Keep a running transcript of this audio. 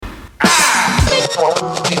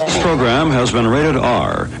This program has been rated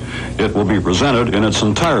R. It will be presented in its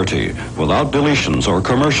entirety without deletions or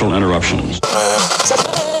commercial interruptions.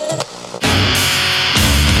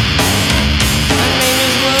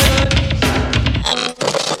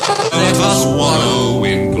 Let us wallow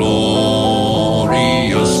in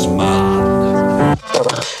glorious mud.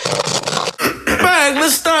 Bang,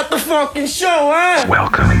 let's start the fucking show, huh?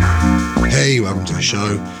 Welcome. Hey, welcome to the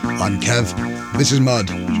show. I'm Kev. This is Mud,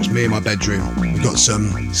 just me in my bedroom. We've got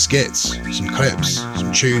some skits, some clips,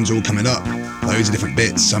 some tunes all coming up. Loads of different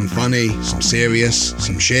bits, some funny, some serious,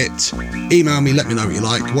 some shit. Email me, let me know what you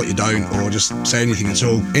like, what you don't, or just say anything at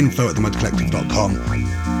all. info@themudcollective.com.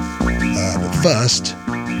 But first,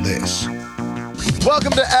 this.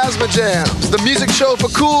 Welcome to Asthma Jams, the music show for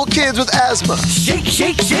cool kids with asthma. Shake,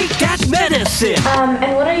 shake, shake that medicine.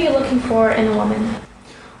 And what are you looking for in a woman?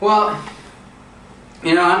 Well,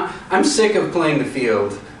 you know, I'm sick of playing the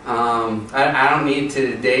field. I don't need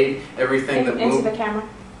to date everything that moves. Into the camera.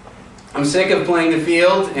 I'm sick of playing the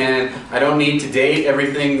field, and I don't need to date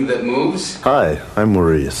everything that moves. Hi, I'm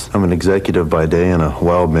Maurice. I'm an executive by day and a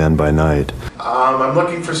wild man by night. I'm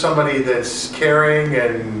looking for somebody that's caring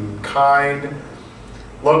and kind.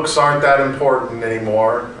 Looks aren't that important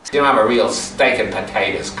anymore. You know, I'm a real steak and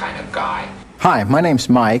potatoes kind of guy. Hi, my name's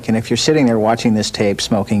Mike, and if you're sitting there watching this tape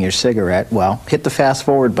smoking your cigarette, well, hit the fast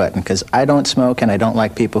forward button, because I don't smoke and I don't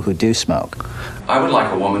like people who do smoke. I would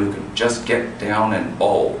like a woman who can just get down and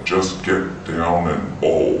bowl. Just get down and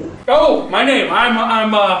bowl. Oh, my name,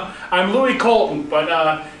 I'm Louis Colton, but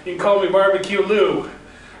you can call me Barbecue Lou.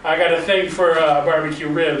 I got a thing for barbecue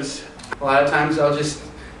ribs. A lot of times I'll just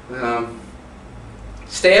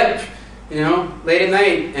stay up, you know, late at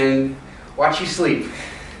night and watch you sleep.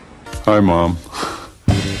 Hi, Mom.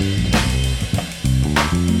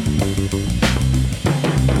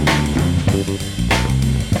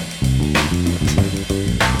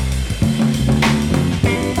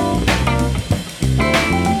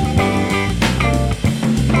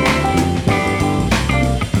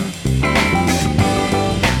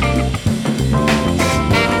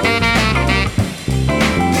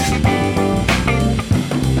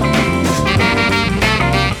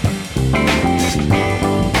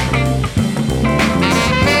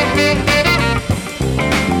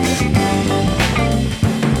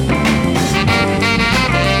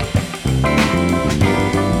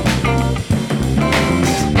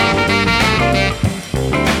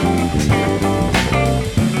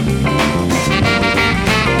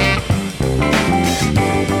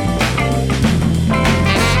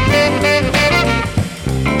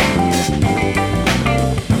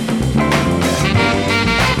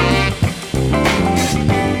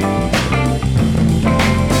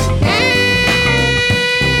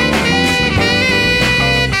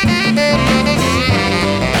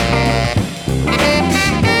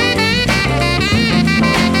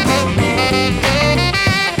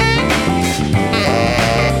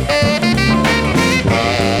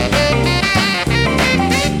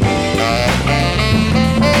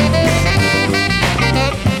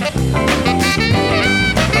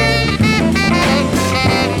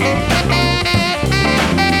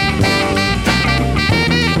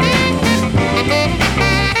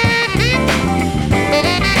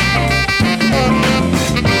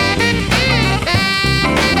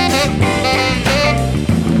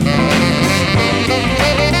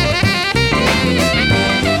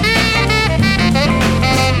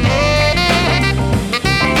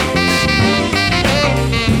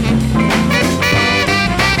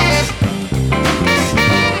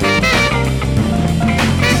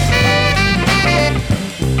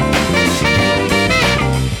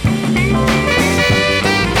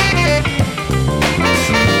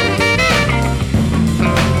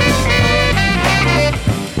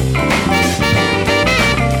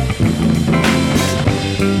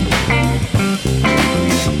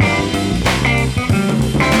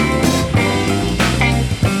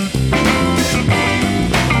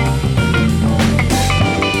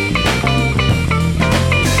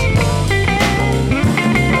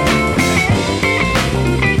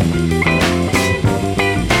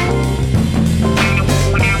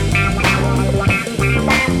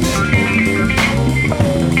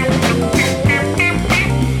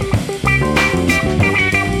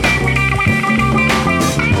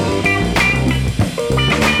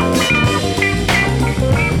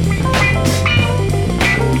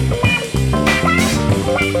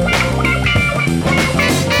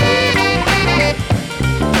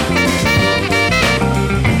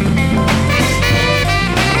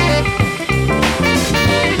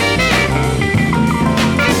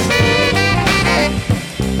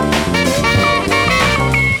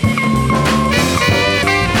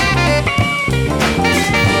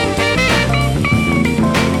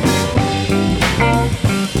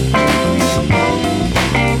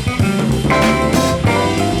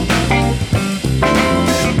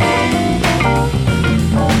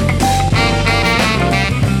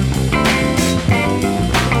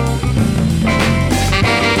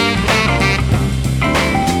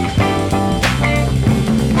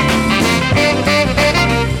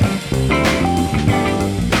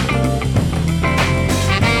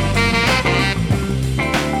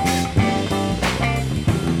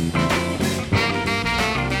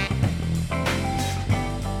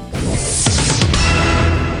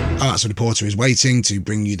 That's Reporter is waiting to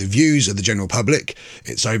bring you the views of the general public.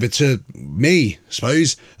 It's over to me, I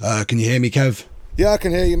suppose. Can you hear me, Kev? Yeah, I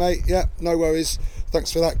can hear you, mate. Yeah, no worries.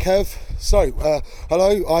 Thanks for that, Kev. So,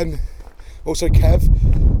 hello, I'm also Kev,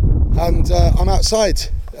 and I'm outside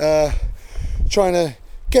trying to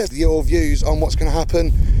get your views on what's going to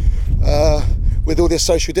happen with all this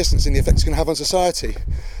social distancing, the effect it's going to have on society.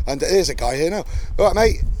 And there's a guy here now. All right,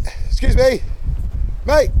 mate. Excuse me.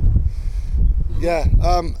 Mate. Yeah,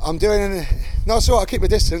 I'm doing... No, it's all right, I'll keep my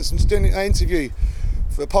distance. I'm just doing an interview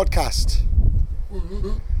for a podcast.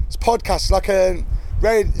 It's a podcast, like a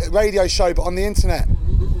radio show, but on the internet.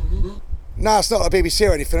 No, it's not like BBC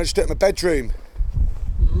or anything. I just do it in my bedroom.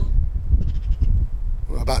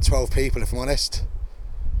 Well, about 12 people, if I'm honest.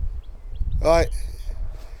 All right.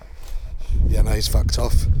 Yeah, no, he's fucked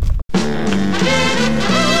off.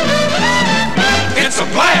 It's a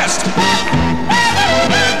blast!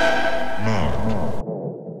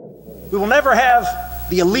 We will never have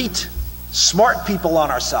the elite, smart people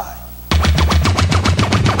on our side.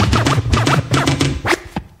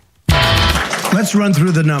 Let's run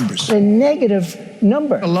through the numbers. A negative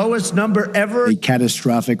number. The lowest number ever. A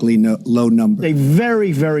catastrophically low number. A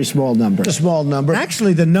very, very small number. A small number.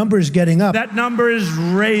 Actually, the number is getting up. That number is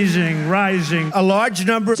rising. A large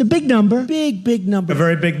number. It's a big number. Big number. A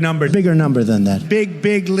very big number. Bigger number than that.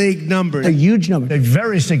 Big league number. A huge number. A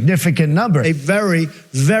very significant number. A very,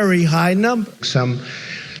 very high number. Some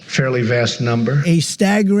fairly vast number. A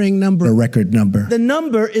staggering number. A record number. The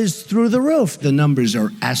number is through the roof. The numbers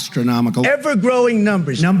are astronomical. Ever-growing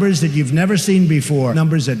numbers. Numbers that you've never seen before.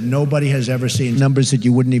 Numbers that nobody has ever seen. Numbers that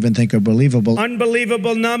you wouldn't even think are believable.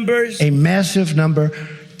 Unbelievable numbers. A massive number.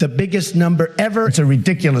 The biggest number ever. It's a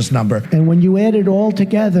ridiculous number. And when you add it all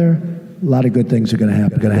together, a lot of good things are going to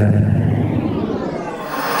happen. I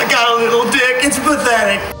got a little dick. It's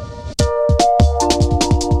pathetic.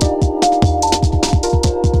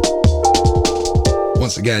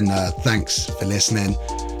 Once again, thanks for listening.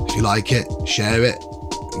 If you like it, share it.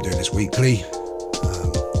 I'm doing this weekly.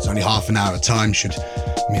 It's only half an hour at a time. Should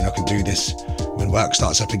mean I can do this when work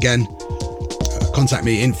starts up again. Contact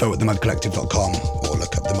me, info@themudcollective.com, or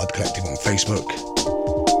look up The Mud Collective on Facebook.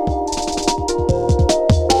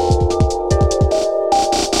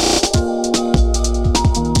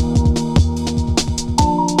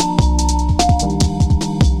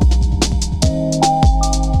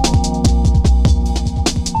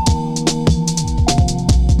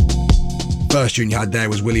 First tune you had there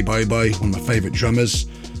was Willy Bobo, one of my favourite drummers.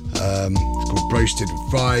 It's called Roasted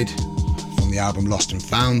and Fried, from the album Lost and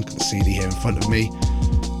Found. Got the CD here in front of me.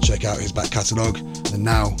 Check out his back catalogue. And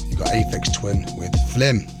now you've got Aphex Twin with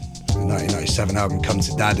Flim, from the 1997 album Come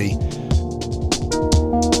to Daddy.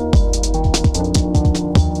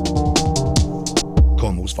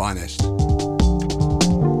 Cornwall's finest.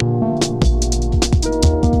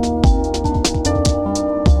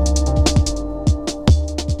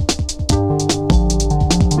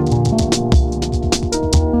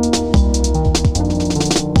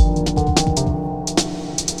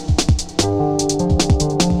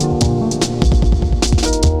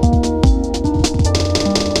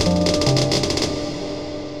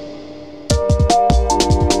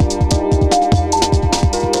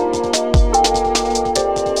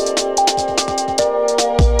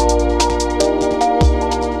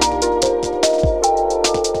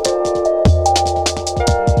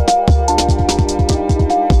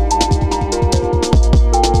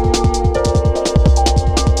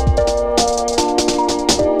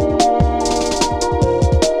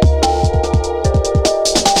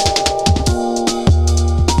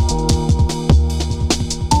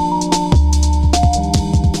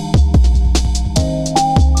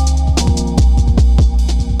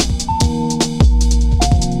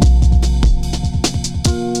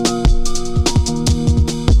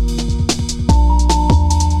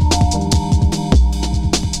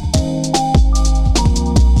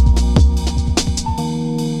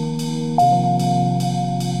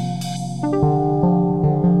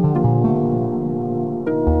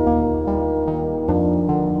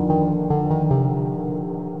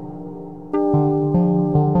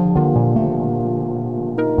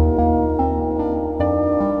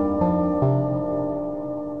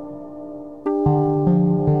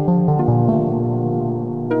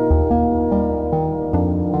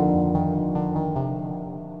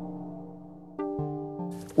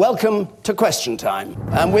 Welcome to Question Time.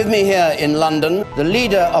 And with me here in London, the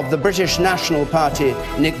leader of the British National Party,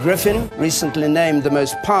 Nick Griffin, recently named the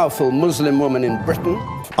most powerful Muslim woman in Britain.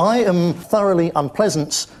 I am thoroughly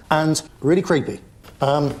unpleasant and really creepy.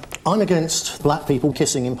 I'm against black people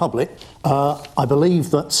kissing in public, I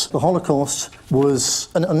believe that the Holocaust was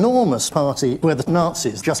an enormous party where the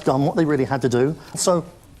Nazis just done what they really had to do. So,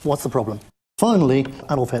 what's the problem? Finally,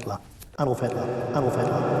 Adolf Hitler. Adolf Hitler. Adolf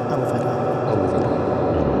Hitler. Adolf Hitler. Adolf Hitler.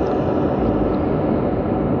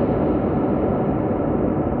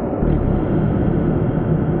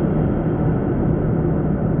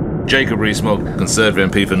 Jacob Rees-Mogg,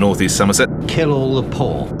 Conservative MP for North East Somerset. Kill all the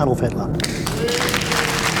poor. Adolf Hitler.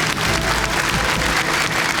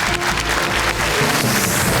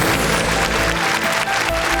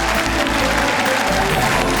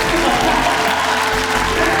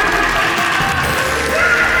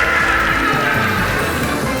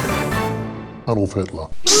 Adolf Hitler.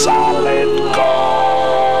 Solid gold.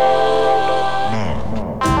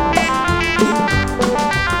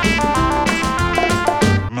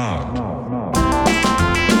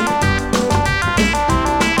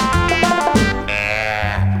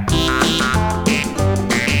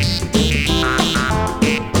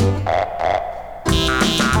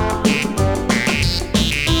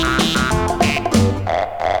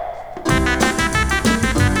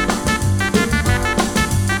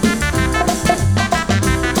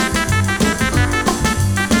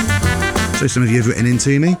 So some of you have written in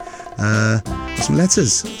to me some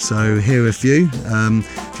letters. So here are a few.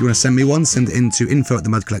 If you want to send me one, send it in to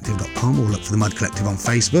info@themudcollective.com or look for The Mud Collective on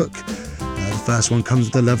Facebook. The first one comes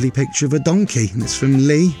with a lovely picture of a donkey, and it's from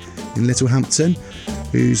Lee in Littlehampton,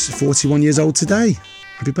 who's 41 years old today.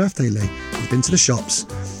 Happy birthday, Lee. He's been to the shops.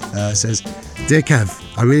 Says, "Dear Kev,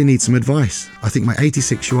 I really need some advice. I think my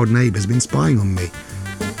 86-year-old neighbour's been spying on me.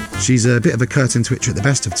 She's a bit of a curtain twitcher at the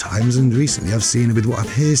best of times, and recently I've seen her with what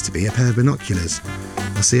appears to be a pair of binoculars.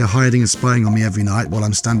 I see her hiding and spying on me every night while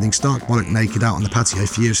I'm standing stark bollock naked out on the patio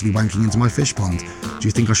furiously wanking into my fish pond. Do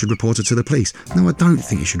you think I should report her to the police?" No, I don't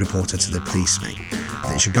think you should report her to the police, mate. I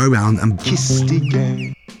think you should go round and kiss the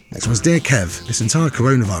game. Next one's, "Dear Kev, this entire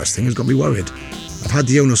coronavirus thing has got me worried. I've had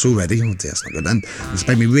the illness already." Oh dear, that's not good. And it's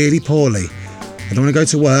made me really poorly. I don't want to go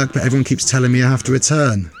to work, but everyone keeps telling me I have to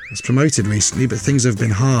return. I was promoted recently, but things have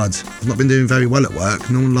been hard. I've not been doing very well at work,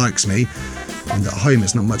 no one likes me, and at home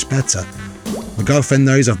it's not much better. My girlfriend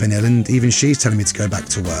knows I've been ill, and even she's telling me to go back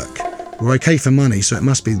to work. We're okay for money, so it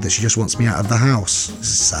must be that she just wants me out of the house. This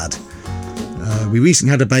is sad. We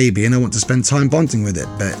recently had a baby, and I want to spend time bonding with it,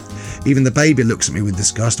 but even the baby looks at me with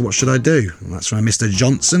disgust. What should I do? And that's from Mr.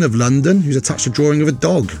 Johnson of London, who's attached a drawing of a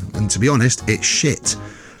dog, and to be honest, it's shit.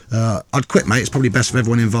 I'd quit, mate. It's probably best for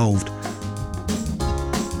everyone involved.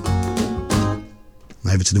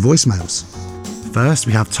 Over to the voicemails. First,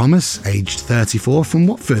 we have Thomas, aged 34, from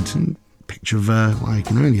Watford. Picture of, I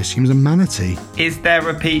can only assume, is a manatee. Is there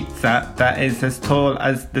a pizza that is as tall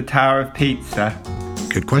as the Tower of Pizza?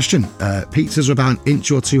 Good question. Pizzas are about an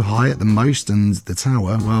inch or two high at the most, and the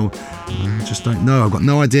tower, well, I just don't know. I've got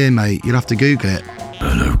no idea, mate. You'll have to Google it.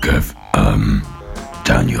 Hello, Kev.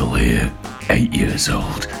 Daniel here, 8 years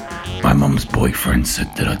old. My mum's boyfriend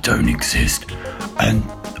said that I don't exist, and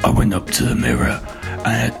I went up to the mirror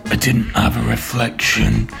and I didn't have a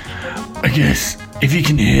reflection. I guess if you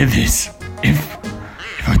can hear this, if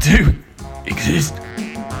I do exist.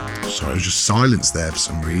 Sorry, just silence there for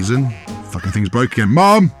some reason. Fucking thing's broke again.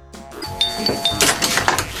 Mum!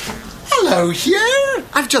 Hello, Hugh!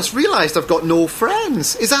 I've just realised I've got no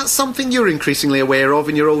friends. Is that something you're increasingly aware of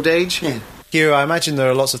in your old age? Yeah. Hugh, I imagine there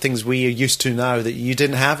are lots of things we are used to now that you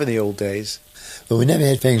didn't have in the old days. Well, we never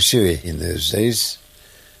had feng shui in those days,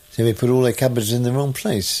 so we put all our cupboards in the wrong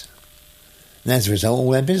place. And as a result,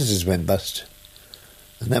 all our businesses went bust.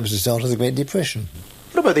 And that was the start of the Great Depression.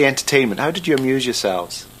 What about the entertainment? How did you amuse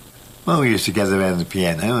yourselves? Well, we used to gather around the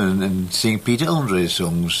piano and sing Peter Andre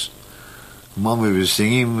songs. And while we were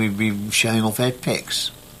singing, we'd be showing off our pecs.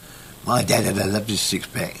 My dad had a lovely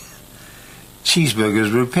six-pack.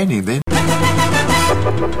 Cheeseburgers were a penny then.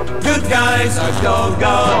 Good guys are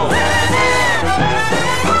go-go.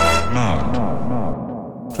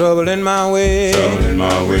 Trouble in my way. Trouble in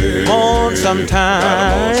my way. Mourn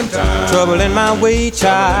sometime. Trouble in my way,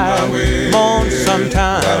 child. Mourn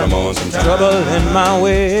sometime. Trouble in my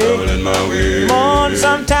way. Mourn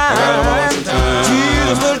sometime.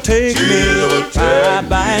 Jesus will take me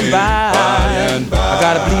by and by. I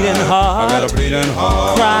got a bleeding heart.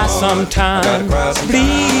 Cry sometime.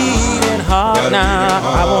 Bleeding heart now.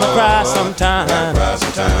 I wanna cry sometime.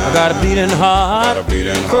 I got a bleeding heart.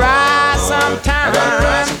 Cry sometime.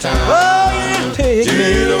 Oh, you take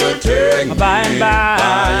me by and by.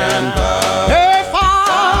 Hey,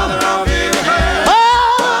 Father of Abraham,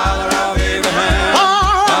 Father of Abraham,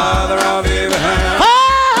 Father of Abraham,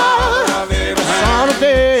 Father of Abraham, Son of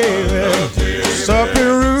David,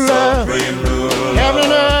 supreme ruler, heaven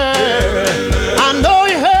and earth. I know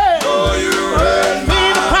you heard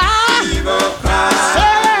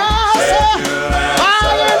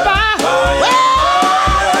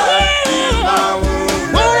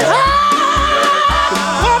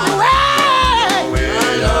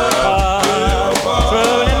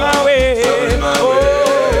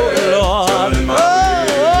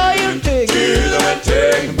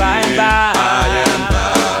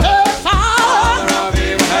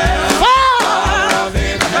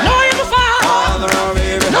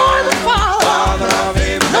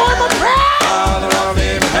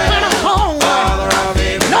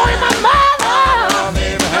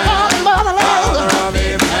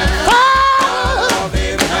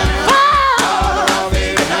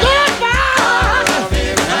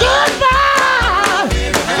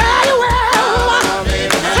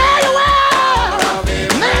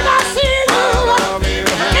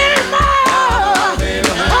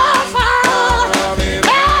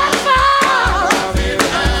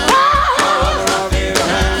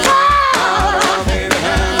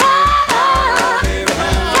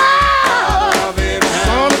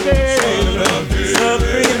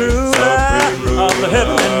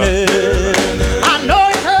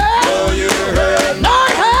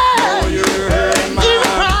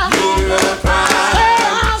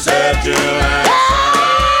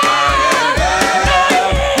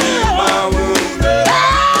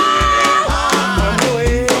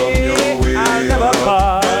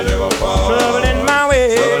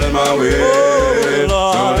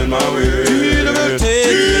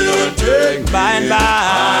by and by.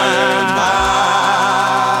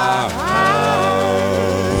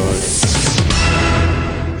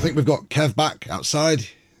 I think we've got Kev back outside.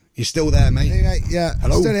 You're still there, mate? Hey, mate, yeah.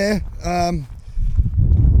 Hello? I'm still here.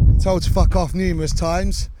 Been told to fuck off numerous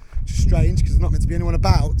times, which is strange because there's not meant to be anyone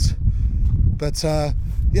about. But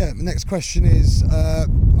yeah, the next question is,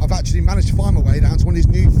 I've actually managed to find my way down to one of these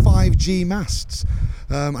new 5G masts,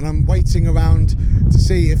 and I'm waiting around to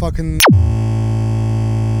see if I can...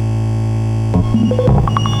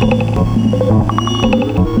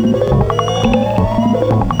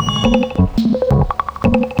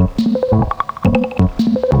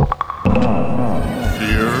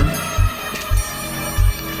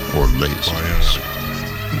 Or laziness.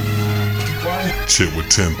 Shit with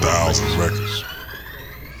 10,000 records.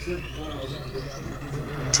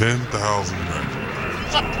 10,000 records.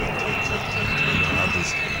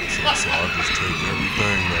 So I just take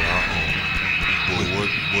everything that I own.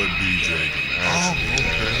 What DJ can actually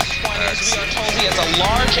We are told he has a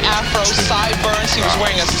large afro, sideburns. He was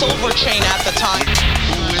wearing a silver chain at the time.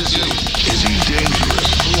 Who is he? Is he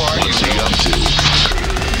dangerous? Who are What's he up to?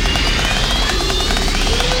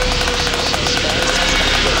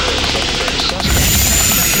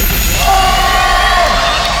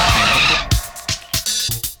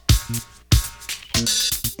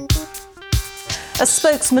 A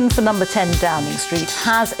spokesman for number 10 Downing Street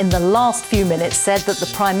has, in the last few minutes, said that the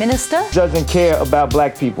Prime Minister doesn't care about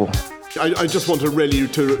black people. I just want to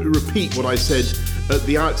repeat what I said at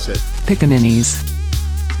the outset. Pickaninnies.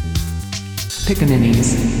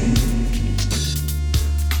 Pickaninnies.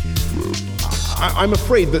 I'm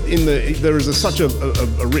afraid that there is such a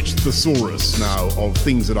rich thesaurus now of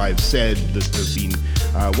things that I've said that have been,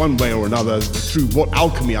 one way or another, through what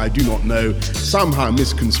alchemy I do not know, somehow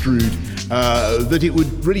misconstrued, that it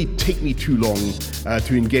would really take me too long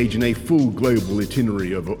to engage in a full global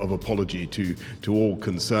itinerary of apology to all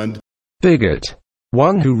concerned. Bigot.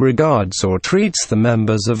 One who regards or treats the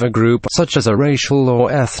members of a group, such as a racial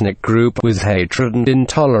or ethnic group, with hatred and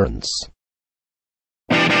intolerance.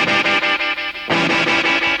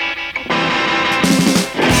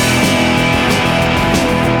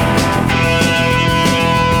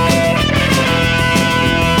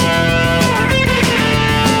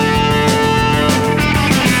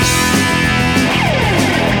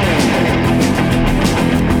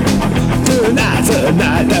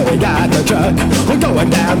 Tonight that we got the truck, we're going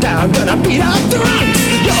downtown, gonna beat up drunks.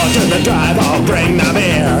 You're to the drive, I'll bring the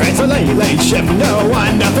beer. It's a late shift, no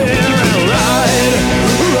one to fear. And ride,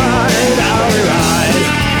 how we ride.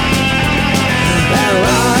 And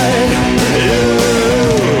ride, you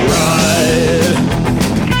ride.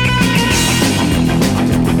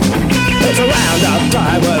 It's a roundup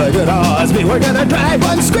time with a good horse beat. We're gonna drive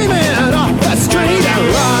one screaming off the street.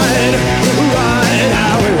 And ride,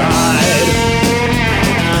 how we ride.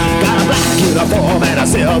 Uniform and a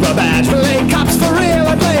silver badge. Play cops for real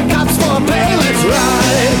and play cops for pay. Let's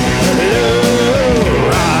ride, you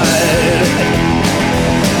ride.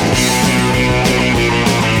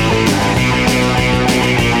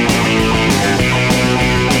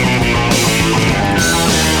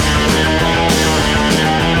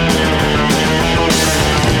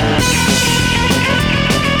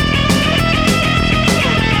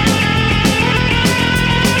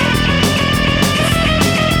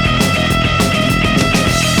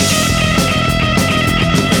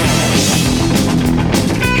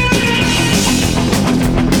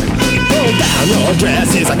 Your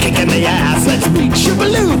dress is a kick in the ass. Let's reach your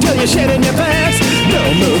balloon till you're shit in your pants.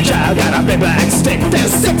 No move, child, got a big black stick.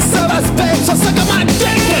 There's 6 of us, babe, so suck on my dick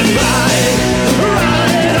and ride,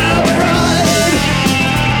 how we ride.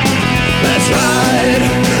 Let's ride,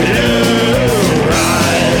 you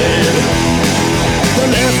ride. The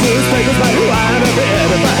left newspapers by who I'm a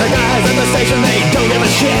bit, but the guys at the station, they don't give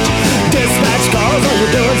a shit. Dispatch calls, oh,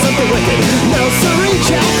 you're doing something wicked. No, sorry,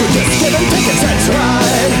 Jack, we're just giving tickets. Let's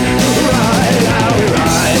ride, how we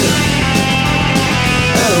ride.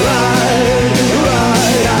 And ride,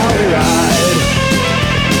 how we ride.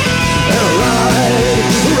 And ride,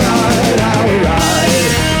 how we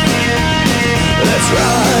ride. Let's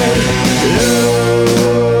ride,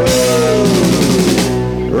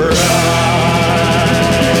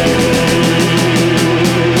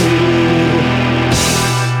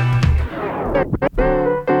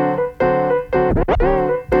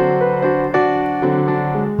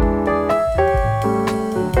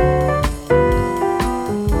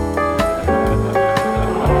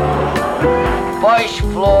 First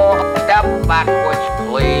floor, step backwards,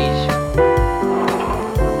 please.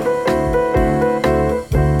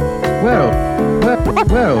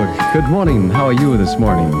 Well, good morning. How are you this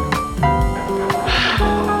morning?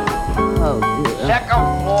 Oh,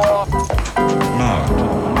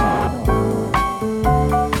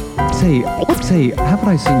 Say, haven't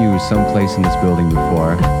I seen you someplace in this building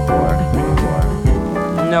before?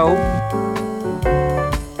 No.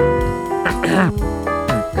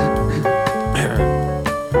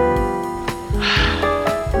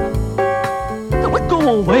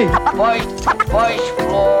 Go away. First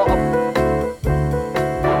floor.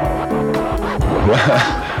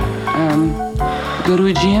 Go to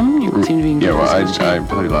a gym? You seem to be Yeah, well, I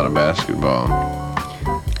played a lot of basketball.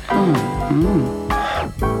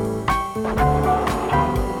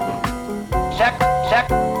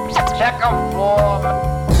 Second floor.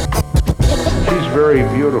 She's very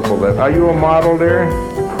beautiful. Are you a model there?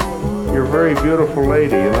 You're a very beautiful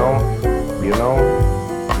lady, you know? Beautiful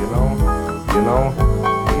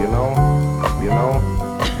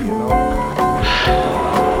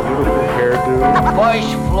hairdo.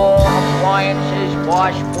 First floor appliances,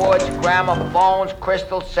 washboards, gramophones,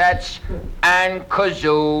 crystal sets, and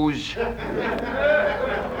kazoos.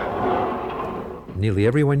 Nearly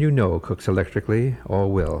everyone you know cooks electrically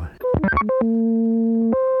or will.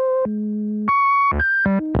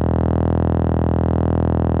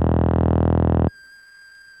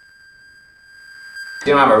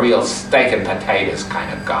 You know, I'm a real steak and potatoes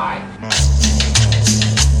kind of guy.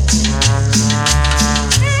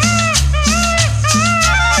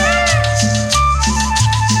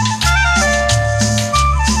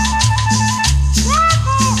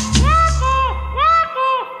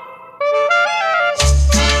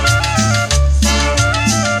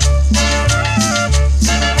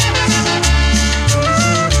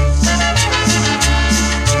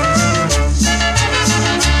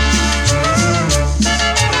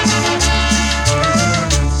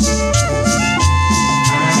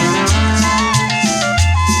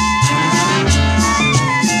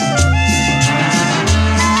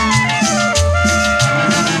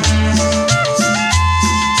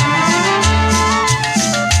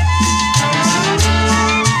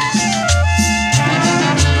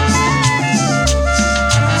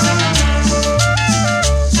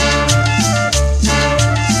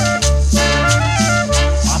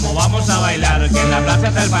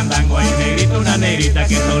 el fandango, hay negrito, una negrita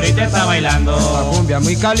que ahorita está bailando. La cumbia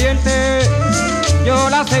muy caliente, yo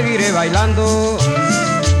la seguiré bailando.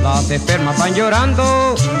 Las espermas van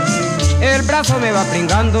llorando, el brazo me va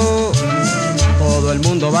pringando. Todo el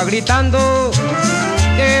mundo va gritando,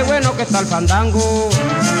 qué bueno que está el fandango,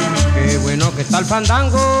 qué bueno que está el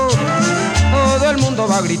fandango. Todo el mundo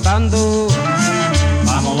va gritando.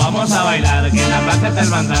 Vamos, vamos a bailar, que en la plaza está el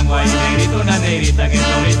fandango. Hay un negrito, una negrita que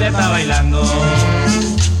ahorita está bailando.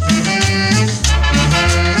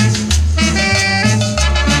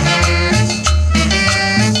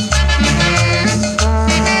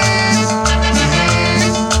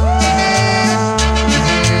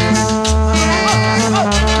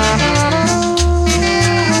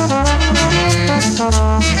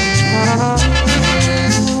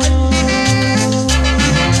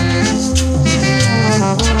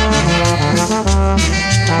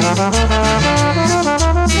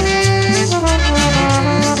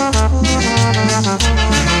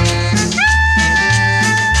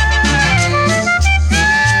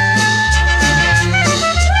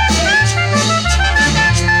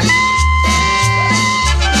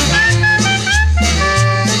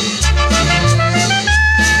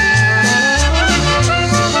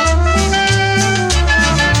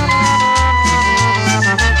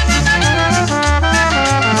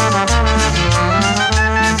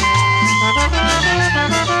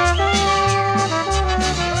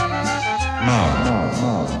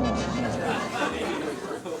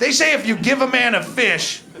 They say if you give a man a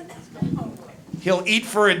fish, he'll eat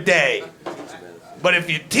for a day. But if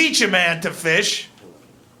you teach a man to fish,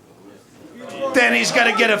 then he's got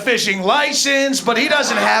to get a fishing license, but he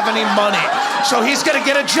doesn't have any money. So he's going to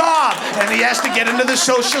get a job, and he has to get into the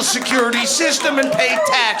Social Security system and pay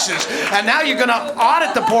taxes. And now you're going to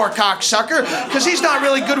audit the poor cocksucker because he's not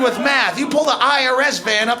really good with math. You pull the IRS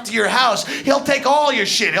van up to your house, he'll take all your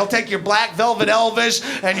shit. He'll take your Black Velvet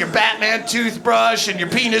Elvis and your Batman toothbrush and your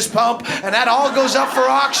penis pump, and that all goes up for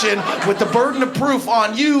auction with the burden of proof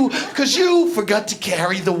on you because you forgot to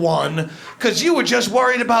carry the one because you were just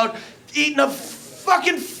worried about eating a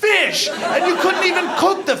fucking fish, and you couldn't even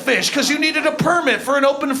cook the fish because you needed a permit for an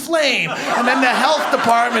open flame. And then the health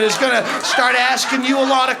department is gonna start asking you a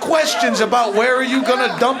lot of questions about where are you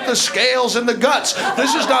gonna dump the scales and the guts.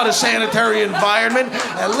 This is not a sanitary environment.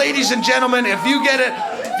 And ladies and gentlemen, if you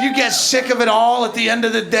get sick of it all at the end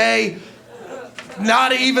of the day,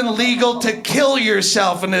 not even legal to kill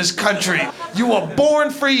yourself in this country. You were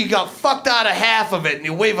born free, you got fucked out of half of it, and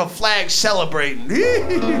you wave a flag celebrating.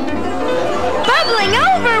 Bubbling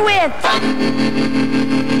over with!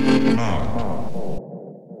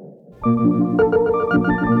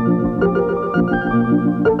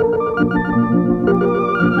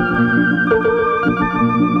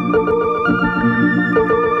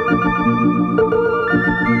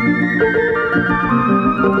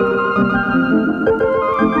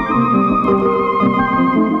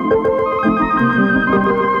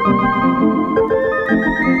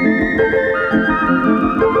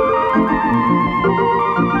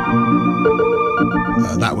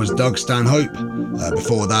 That was Doug Stanhope.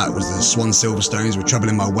 Before that was the Swan Silverstones with Trouble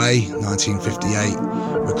in My Way, 1958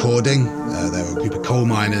 recording. They were a group of coal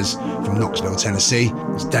miners from Knoxville, Tennessee.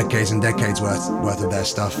 There's decades and decades worth of their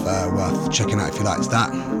stuff worth checking out if you liked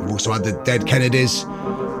that. We've also had the Dead Kennedys,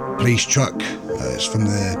 Police Truck.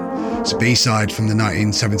 It's a B-side from the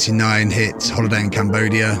 1979 hit Holiday in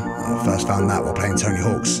Cambodia. I first found that while playing Tony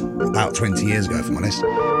Hawk's about 20 years ago, if I'm honest.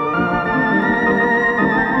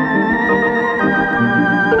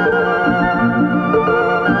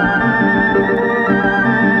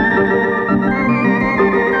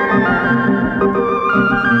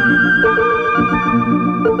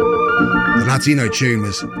 The Latino tune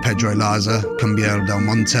was Pedro Larza, Cumbiero del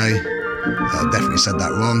Monte. Definitely said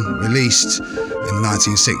that wrong. Released in the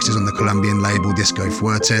 1960s on the Colombian label Disco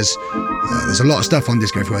Fuertes. There's a lot of stuff on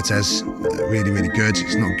Disco Fuertes, really, really good.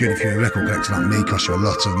 It's not good if you're a record collector like me, costs you a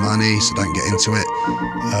lot of money, so don't get into it.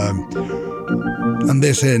 And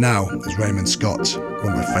this here now is Raymond Scott,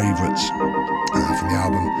 one of my favourites from the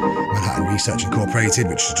album Manhattan Research Incorporated,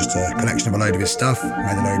 which is just a collection of a load of his stuff.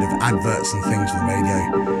 Made a load of adverts and things for the radio.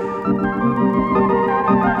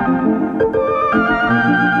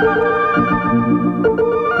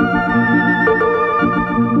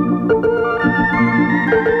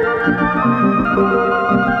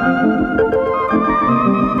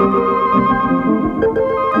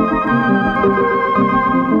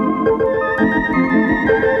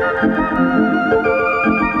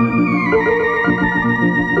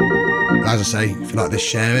 As I say, if you like this,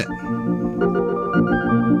 share it.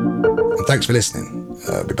 And thanks for listening.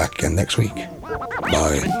 I'll be back again next week.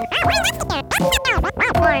 Bye.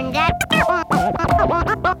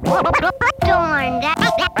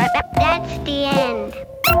 That's the end.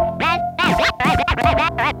 That's the end.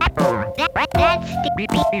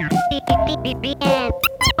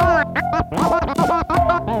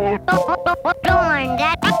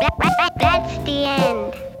 That's the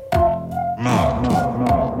end.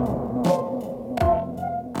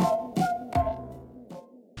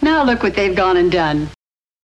 Now look what they've gone and done.